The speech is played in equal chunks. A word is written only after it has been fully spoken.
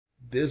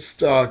This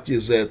stock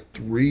is at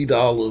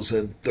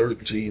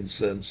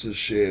 $3.13 a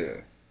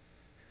share,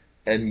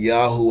 and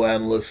Yahoo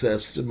analysts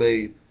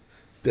estimate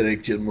that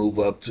it can move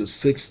up to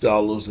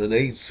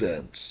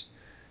 $6.08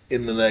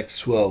 in the next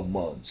 12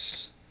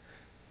 months.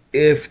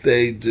 If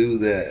they do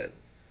that,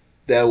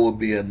 that will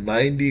be a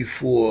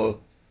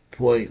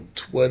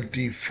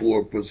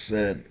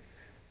 94.24%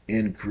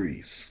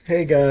 increase.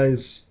 Hey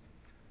guys,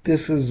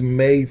 this is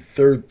May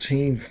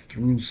 13th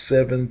through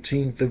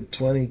 17th of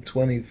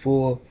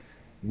 2024,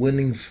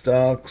 winning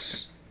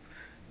stocks,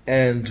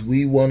 and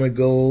we want to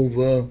go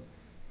over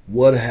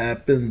what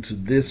happened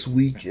this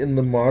week in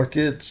the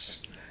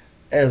markets,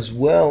 as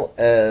well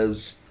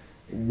as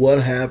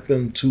what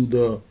happened to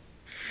the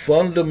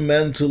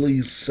fundamentally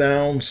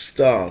sound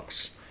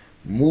stocks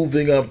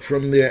moving up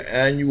from their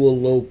annual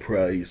low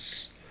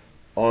price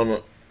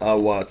on our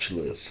watch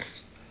list.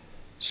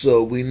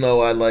 So we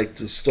know I like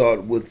to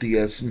start with the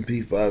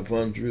S&P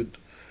 500,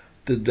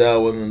 the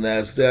Dow, and the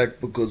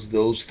Nasdaq because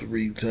those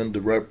three tend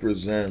to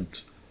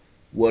represent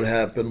what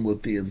happened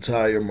with the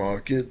entire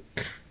market.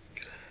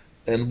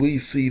 And we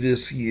see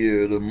this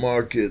year the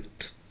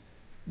market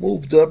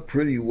moved up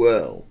pretty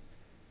well,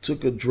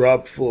 took a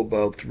drop for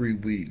about 3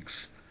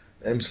 weeks,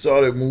 and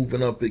started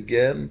moving up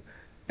again.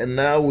 And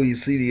now we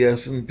see the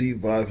S&P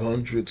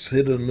 500's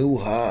hit a new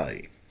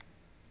high.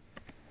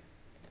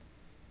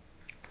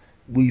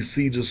 We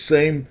see the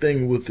same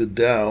thing with the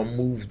Dow,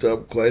 moved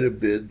up quite a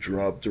bit,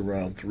 dropped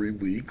around 3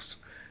 weeks,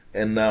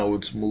 and now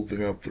it's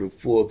moving up for the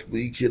 4th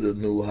week, hit a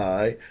new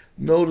high.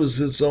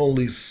 Notice it's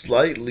only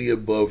slightly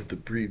above the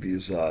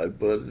previous high,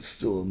 but it's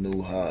still a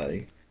new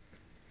high.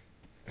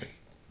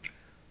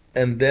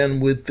 And then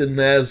with the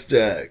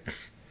Nasdaq,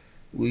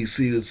 we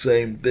see the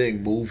same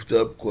thing, moved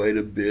up quite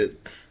a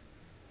bit,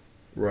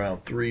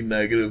 around 3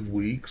 negative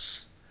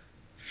weeks,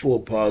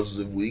 4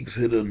 positive weeks,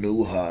 hit a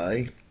new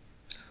high.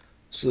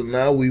 So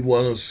now we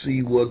want to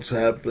see what's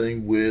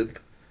happening with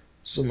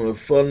some of the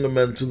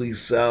fundamentally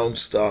sound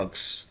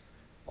stocks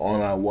on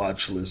our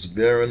watch list.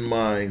 Bear in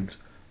mind,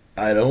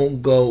 I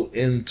don't go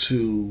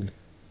into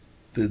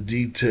the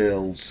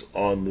details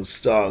on the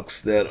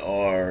stocks that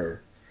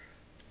are,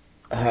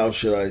 how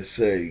should I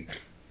say,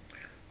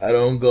 I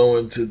don't go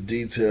into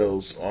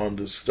details on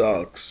the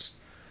stocks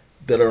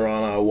that are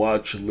on our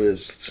watch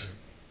list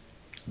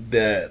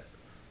that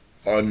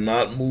are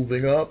not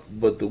moving up,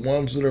 but the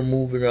ones that are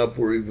moving up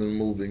or even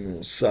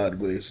moving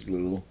sideways a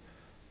little,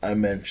 I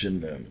mention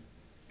them.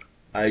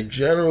 I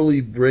generally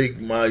break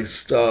my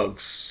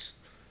stocks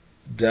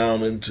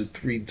down into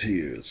 3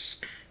 tiers.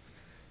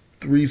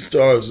 3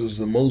 stars is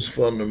the most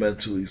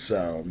fundamentally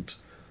sound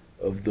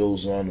of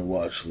those on the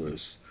watch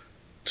list.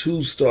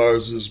 2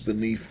 stars is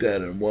beneath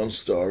that, and 1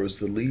 star is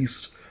the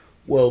least.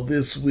 Well,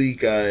 this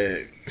week,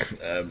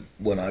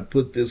 when I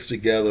put this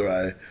together,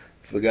 I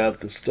forgot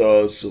the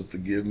stars, so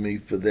forgive me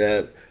for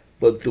that.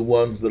 But the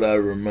ones that I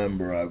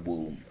remember, I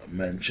will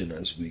mention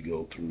as we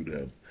go through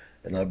them.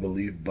 And I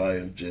believe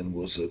Biogen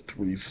was a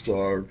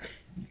 3-star.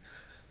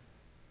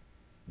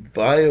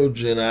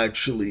 Biogen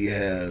actually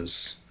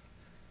has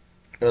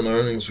an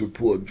earnings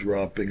report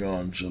dropping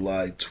on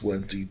July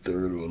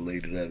 23rd or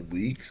later that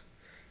week,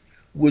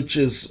 which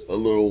is a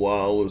little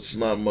while. It's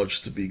not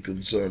much to be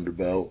concerned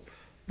about.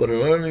 But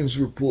an earnings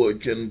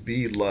report can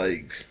be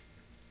like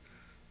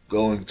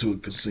going to a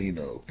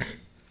casino.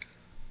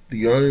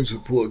 The earnings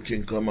report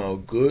can come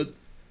out good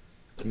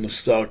and the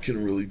stock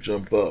can really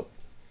jump up,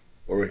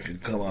 or it can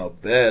come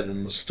out bad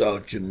and the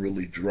stock can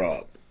really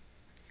drop.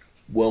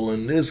 Well,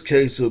 in this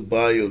case of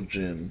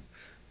Biogen,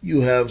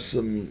 you have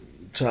some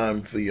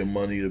time for your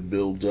money to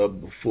build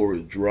up before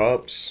it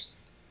drops,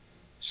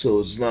 so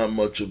it's not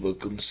much of a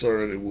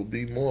concern. It will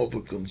be more of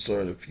a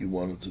concern if you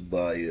wanted to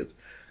buy it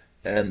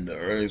and the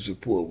earnings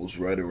report was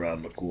right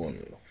around the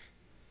corner.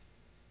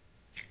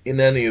 In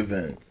any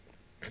event,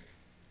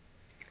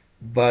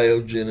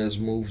 Biogen has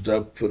moved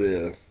up for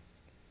their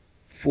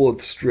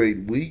 4th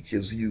straight week,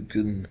 as you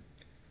can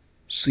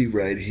see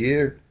right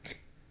here.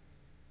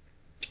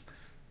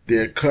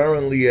 They're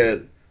currently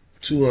at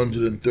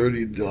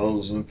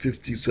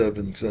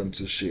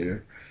 $230.57 a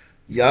share.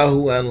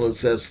 Yahoo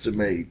analysts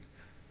estimate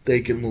they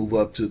can move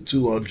up to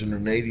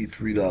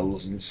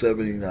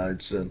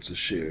 $283.79 a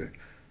share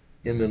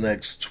in the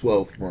next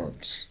 12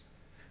 months.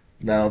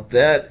 Now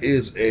that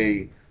is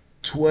a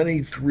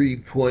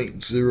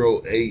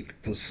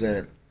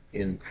 23.08%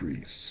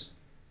 increase.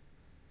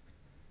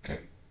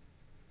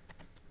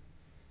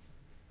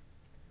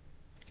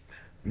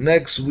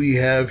 Next we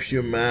have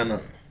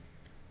Humana.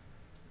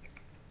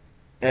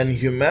 And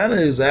Humana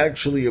is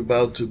actually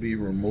about to be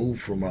removed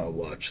from our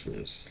watch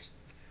list.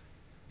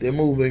 They're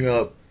moving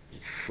up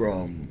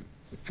for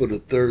the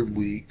 3rd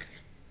week.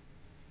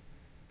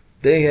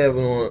 They have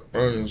an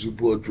earnings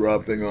report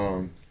dropping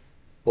on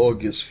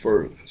August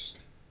 1st.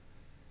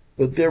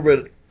 But they're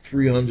at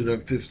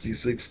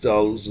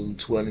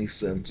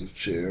 $356.20 a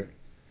share.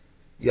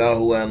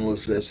 Yahoo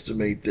analysts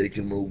estimate they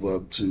can move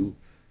up to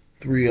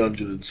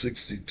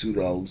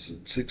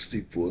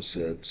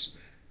 $362.64.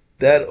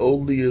 That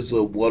only is a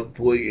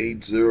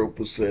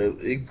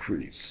 1.80%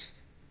 increase.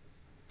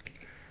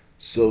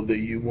 so that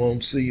you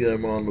won't see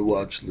them on the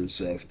watch list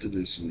after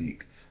this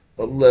week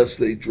unless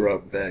they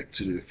drop back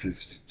to their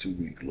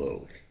 52-week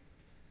low.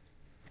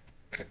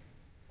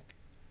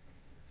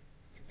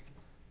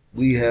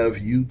 We have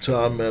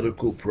Utah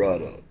Medical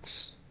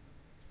Products.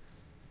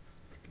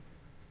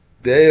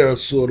 They are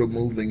sort of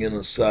moving in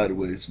a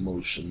sideways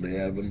motion. They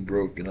haven't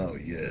broken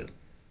out yet.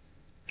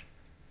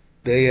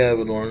 They have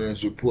an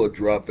earnings report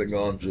dropping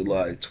on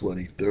July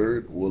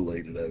 23rd or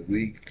later that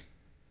week.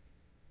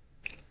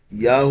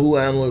 Yahoo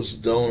analysts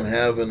don't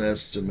have an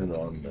estimate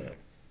on them,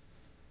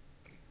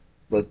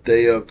 but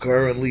they are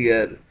currently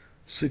at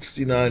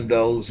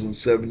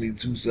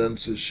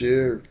 $69.72 a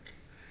share,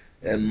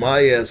 and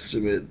my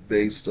estimate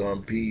based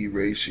on PE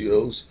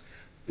ratios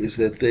is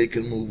that they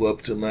can move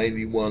up to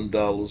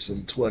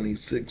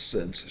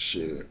 $91.26 a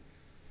share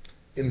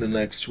in the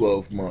next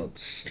 12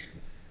 months.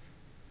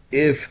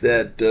 If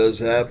that does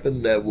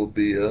happen, that will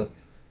be a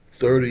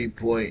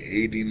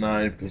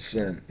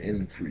 30.89%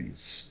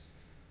 increase.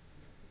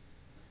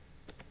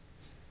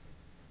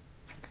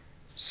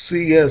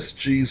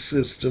 CSG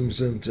Systems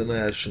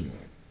International.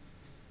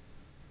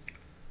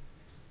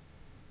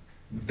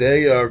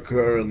 They are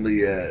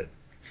currently at,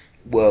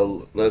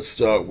 well, let's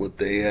start with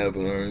they have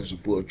an earnings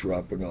report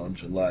dropping on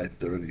July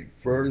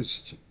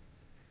 31st.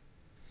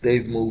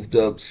 They've moved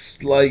up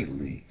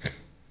slightly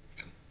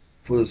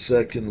for the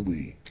second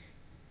week,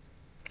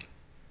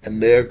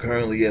 and they're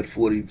currently at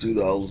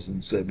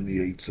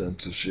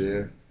 $42.78 a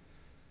share.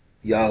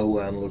 Yahoo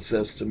analysts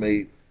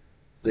estimate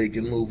they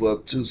can move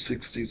up to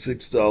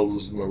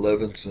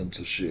 $66.11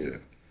 a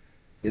share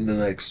in the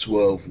next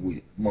 12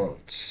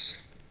 months.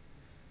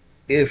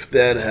 If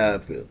that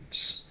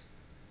happens,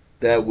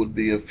 that would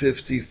be a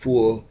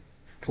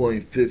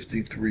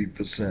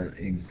 54.53%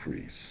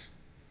 increase.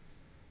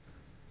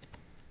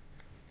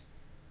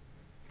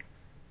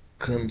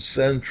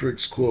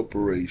 Concentrix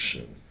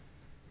Corporation.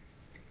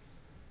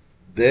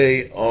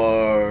 They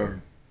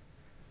are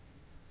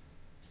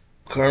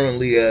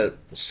currently at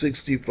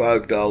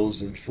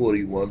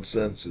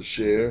 $65.41 a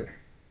share,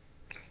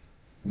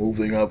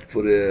 moving up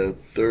for their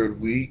third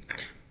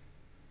week.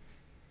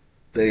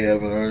 They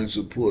have an earnings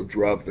report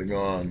dropping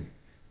on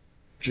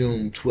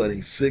June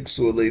 26th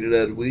or later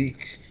that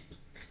week,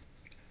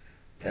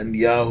 and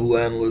Yahoo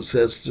analysts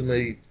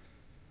estimate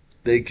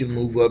they can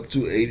move up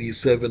to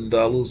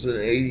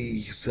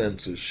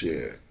 $87.80 a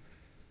share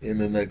in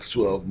the next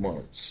 12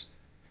 months.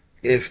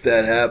 If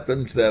that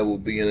happens, that will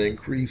be an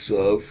increase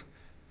of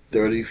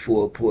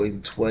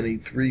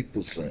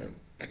 34.23%.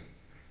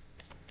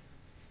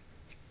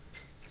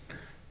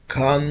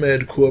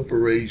 ConMed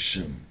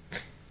Corporation.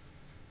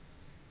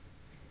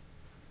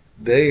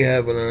 They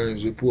have an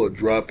earnings report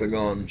dropping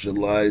on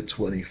July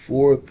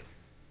 24th.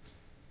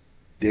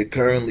 They're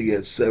currently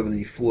at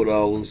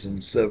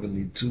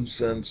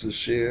 $74.72 a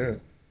share,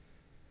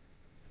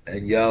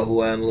 and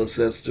Yahoo analysts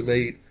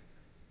estimate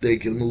they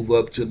can move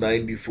up to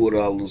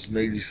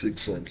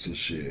 $94.86 a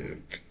share.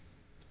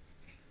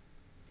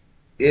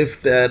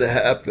 If that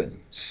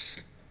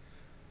happens,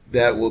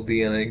 that will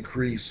be an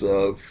increase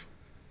of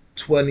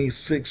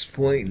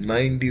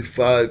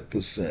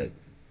 26.95%.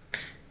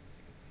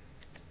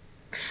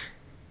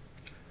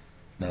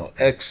 Now,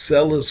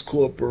 Excelis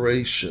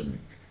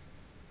Corporation,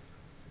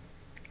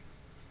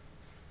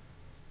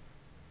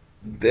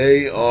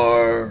 they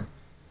are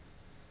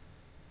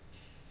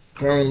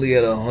currently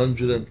at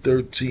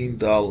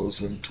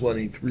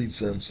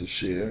 $113.23 a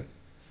share.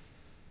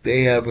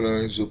 They have an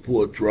earnings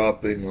report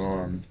dropping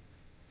on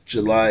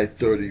July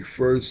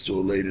 31st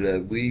or later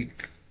that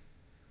week.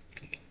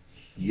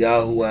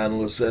 Yahoo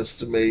analysts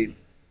estimate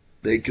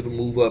they can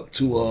move up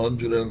to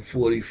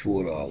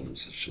 $144 a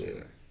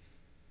share.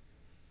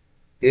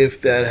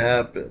 If that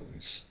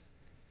happens,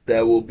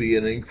 that will be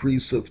an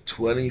increase of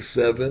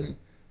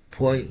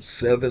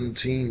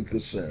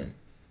 27.17%.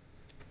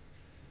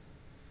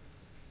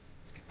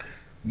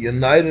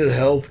 United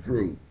Health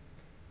Group,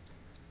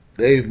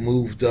 they've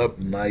moved up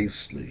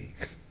nicely.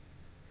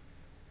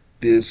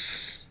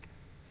 This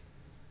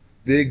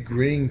big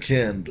green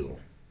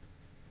candle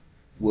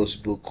was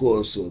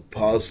because a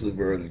positive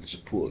earnings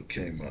report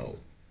came out.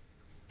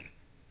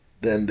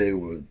 Then they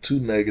were 2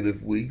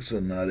 negative weeks,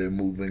 and now they're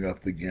moving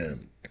up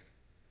again.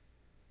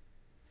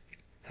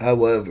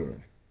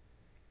 However,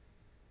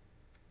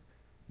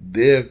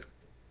 they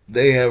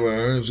have an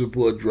earnings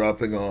report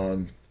dropping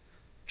on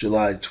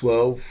July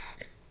 12th.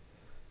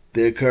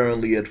 They're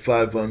currently at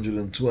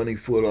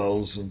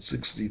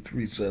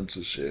 $524.63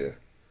 a share.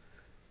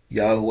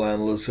 Yahoo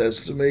analysts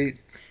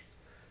estimate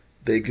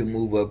they can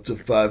move up to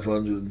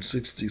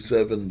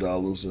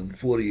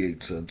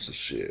 $567.48 a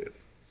share.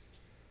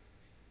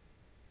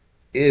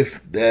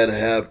 If that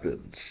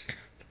happens,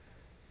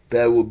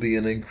 that will be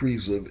an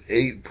increase of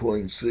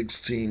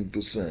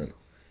 8.16%.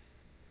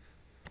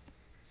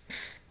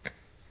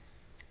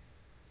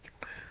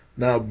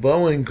 Now,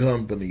 Boeing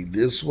Company,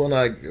 this one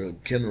I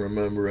can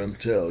remember and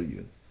tell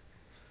you.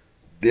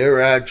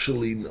 They're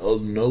actually a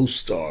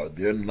no-star.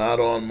 They're not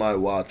on my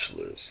watch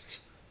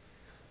list.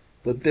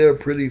 But they're a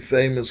pretty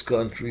famous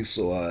country,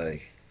 so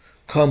I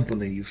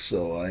companies,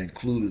 so I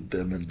included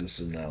them in this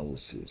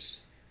analysis.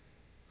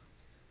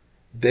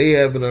 They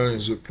have an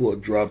earnings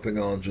report dropping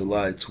on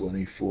July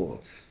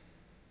 24th.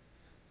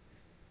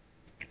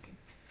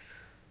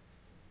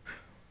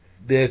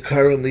 They're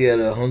currently at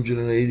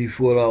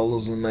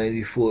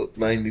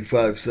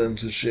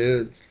 $184.95 a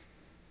share.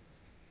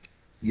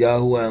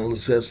 Yahoo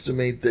analysts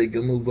estimate they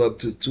can move up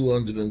to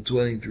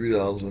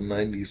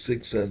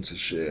 $223.96 a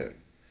share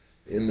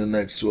in the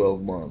next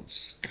 12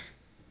 months.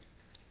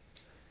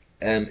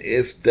 And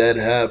if that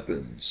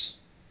happens,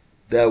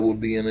 that will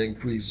be an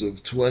increase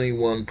of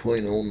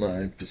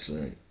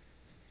 21.09%.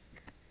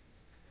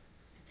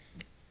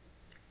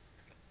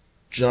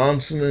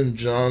 Johnson &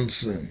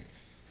 Johnson.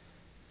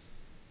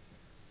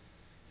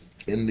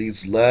 In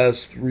these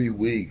last 3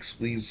 weeks,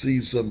 we see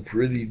some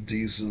pretty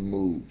decent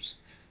moves.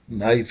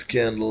 Nice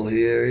candle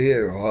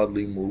here,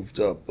 hardly moved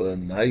up, but a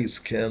nice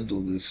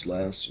candle this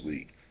last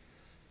week.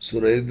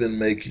 So they've been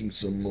making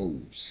some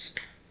moves.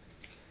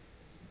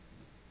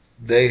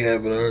 They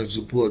have an earnings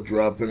report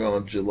dropping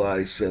on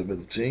July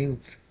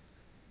 17th.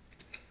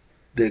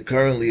 They're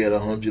currently at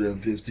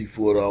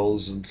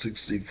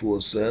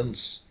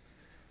 $154.64.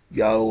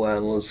 Yahoo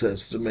analysts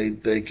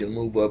estimate they can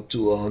move up to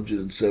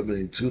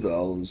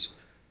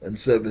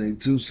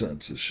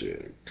 $172.72 a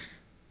share.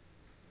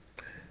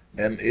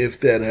 And if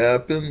that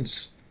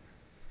happens,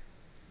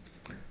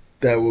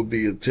 that will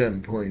be a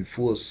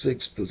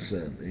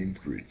 10.46%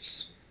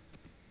 increase.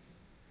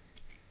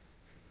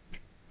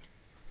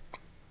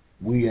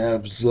 We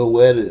have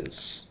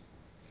Zoetis.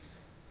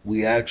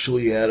 We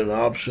actually had an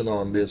option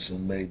on this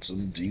and made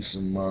some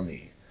decent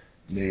money.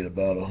 Made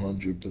about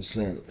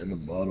 100% in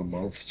about a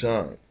month's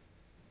time.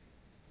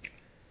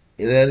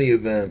 In any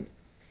event,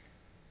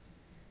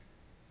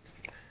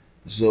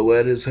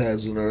 Zoetis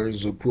has an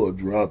earnings report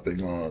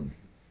dropping on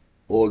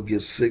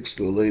August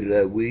 6th or later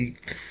that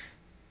week.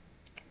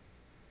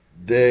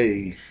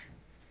 They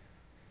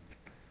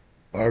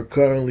are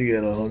currently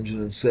at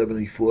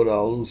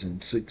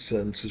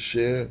 $174.06 a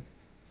share.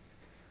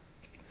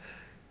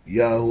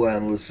 Yahoo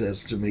analysts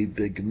estimate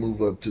they can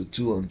move up to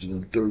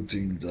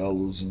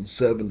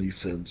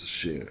 $213.70 a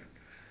share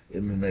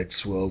in the next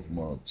 12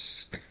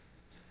 months.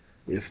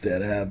 If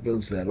that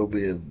happens, that'll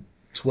be a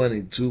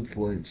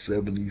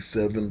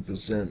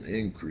 22.77%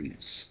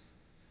 increase.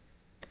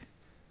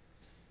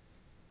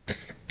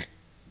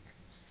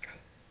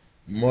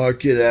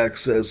 Market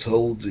Access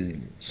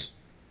Holdings.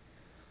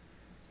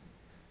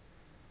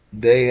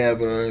 They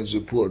have an earnings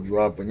report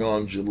dropping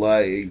on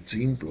July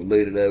 18th or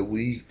later that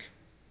week.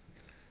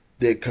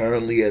 They're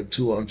currently at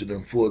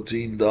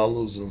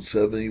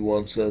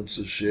 $214.71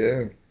 a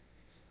share.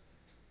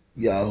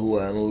 Yahoo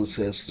analysts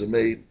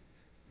estimate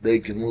they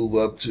can move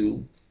up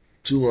to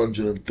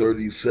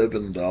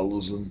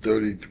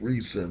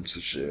 $237.33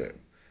 a share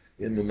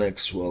in the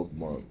next 12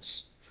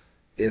 months.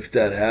 If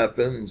that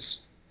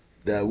happens,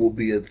 that will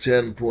be a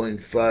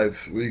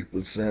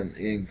 10.53%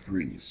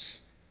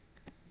 increase.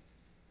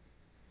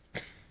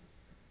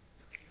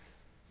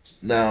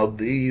 Now,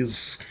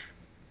 these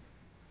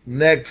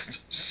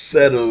next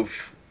set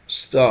of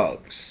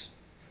stocks,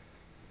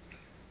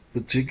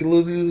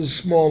 particularly the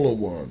smaller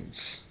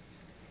ones,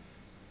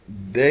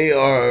 they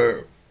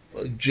are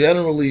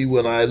generally,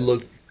 when I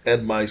look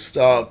at my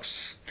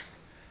stocks,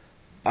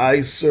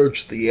 I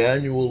search the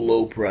annual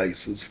low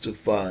prices to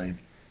find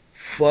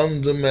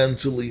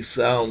fundamentally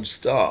sound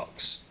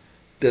stocks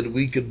that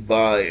we could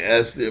buy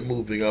as they're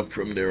moving up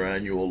from their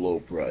annual low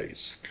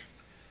price.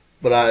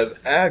 But I'm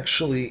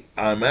actually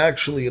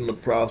in the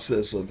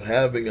process of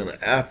having an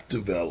app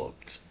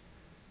developed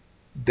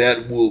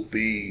that will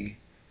be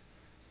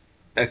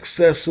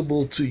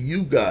accessible to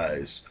you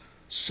guys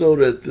so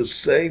that the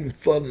same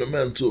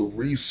fundamental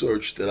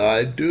research that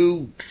I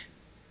do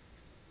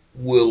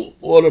will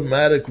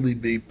automatically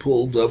be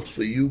pulled up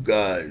for you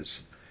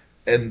guys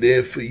and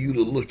there for you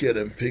to look at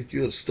and pick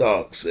your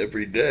stocks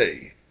every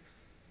day.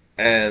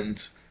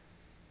 And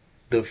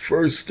the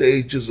first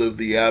stages of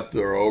the app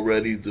are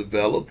already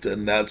developed,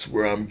 and that's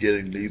where I'm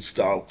getting these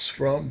stocks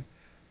from,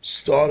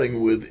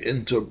 starting with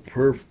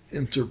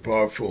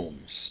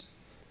Interparfums.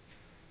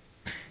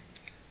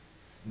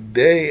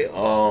 They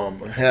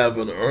have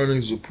an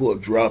earnings report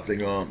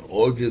dropping on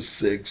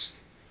August 6th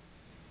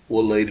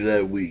or later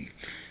that week.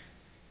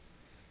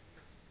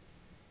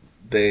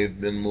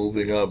 They've been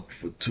moving up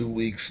for 2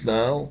 weeks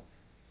now.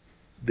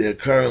 They're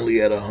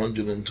currently at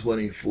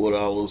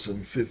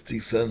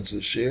 $124.50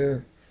 a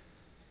share.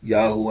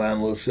 Yahoo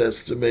analysts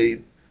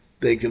estimate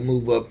they can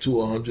move up to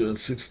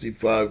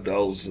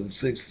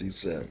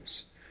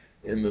 $165.60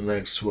 in the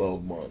next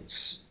 12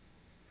 months.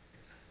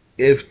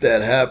 If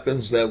that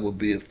happens, that would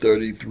be a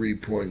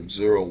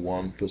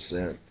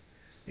 33.01%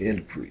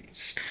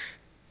 increase.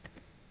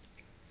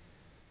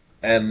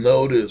 And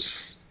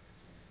notice,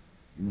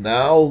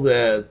 now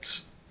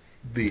that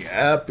the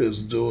app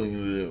is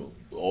doing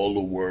all the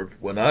work,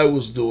 when I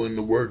was doing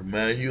the work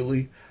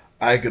manually,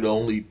 I could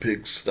only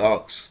pick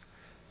stocks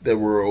that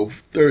were over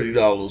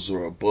 $30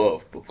 or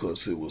above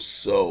because it was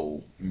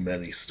so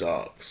many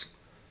stocks.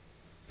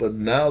 But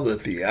now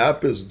that the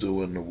app is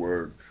doing the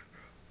work,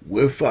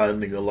 we're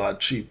finding a lot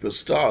cheaper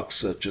stocks,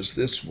 such as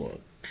this one.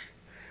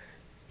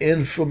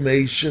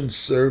 Information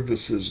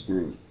Services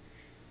Group.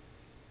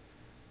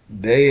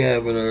 They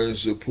have an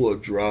earnings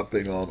report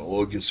dropping on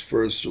August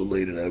 1st or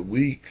later that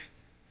week.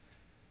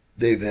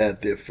 They've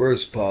had their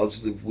first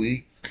positive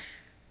week.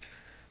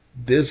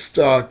 This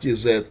stock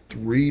is at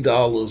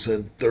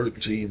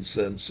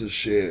 $3.13 a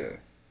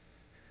share.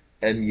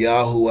 And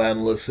Yahoo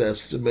analysts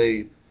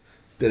estimate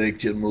that it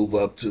can move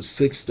up to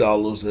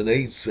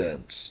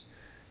 $6.08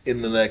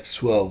 in the next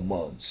 12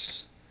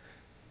 months.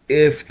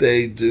 If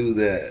they do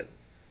that,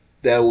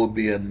 that will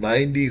be a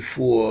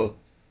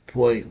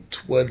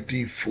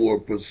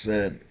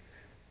 94.24%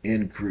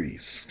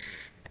 increase.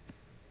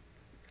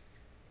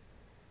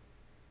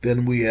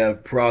 Then we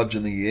have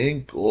Progeny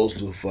Inc.,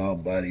 also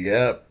found by the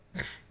app.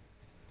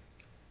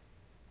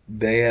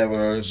 They have an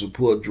earnings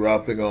report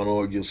dropping on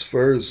August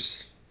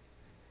 1st.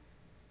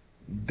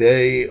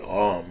 They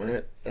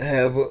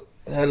had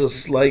a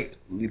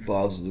slightly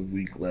positive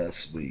week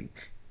last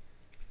week.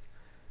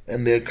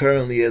 And they're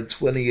currently at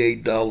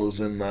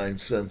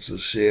 $28.09 a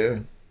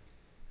share.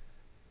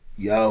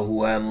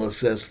 Yahoo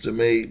analysts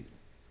estimate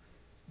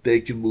they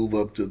can move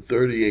up to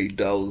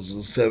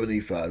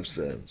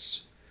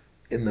 $38.75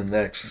 in the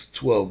next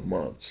 12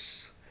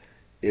 months.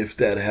 If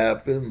that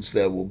happens,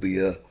 that will be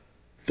a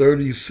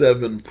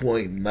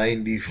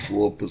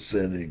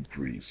 37.94%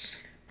 increase.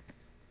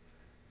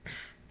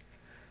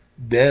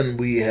 Then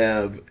we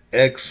have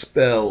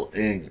Expel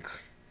Inc.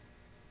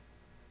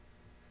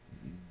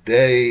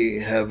 They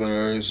have an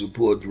earnings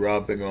report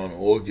dropping on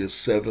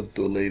August 7th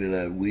or later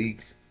that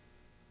week.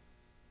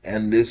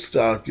 And this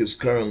stock is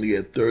currently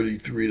at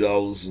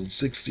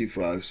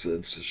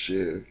 $33.65 a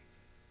share.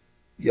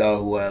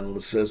 Yahoo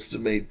analysts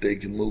estimate they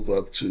can move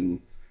up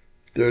to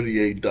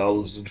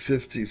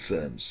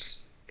 $38.50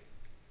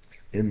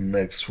 in the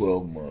next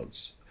 12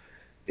 months.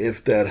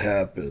 If that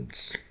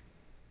happens,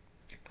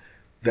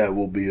 that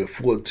will be a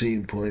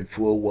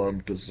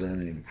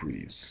 14.41%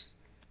 increase.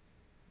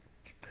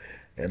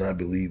 And I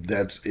believe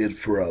that's it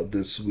for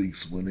this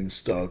week's winning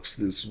stocks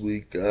this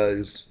week,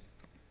 guys.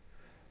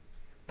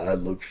 I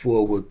look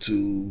forward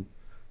to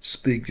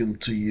speaking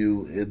to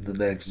you in the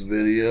next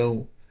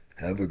video.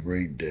 Have a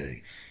great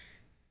day.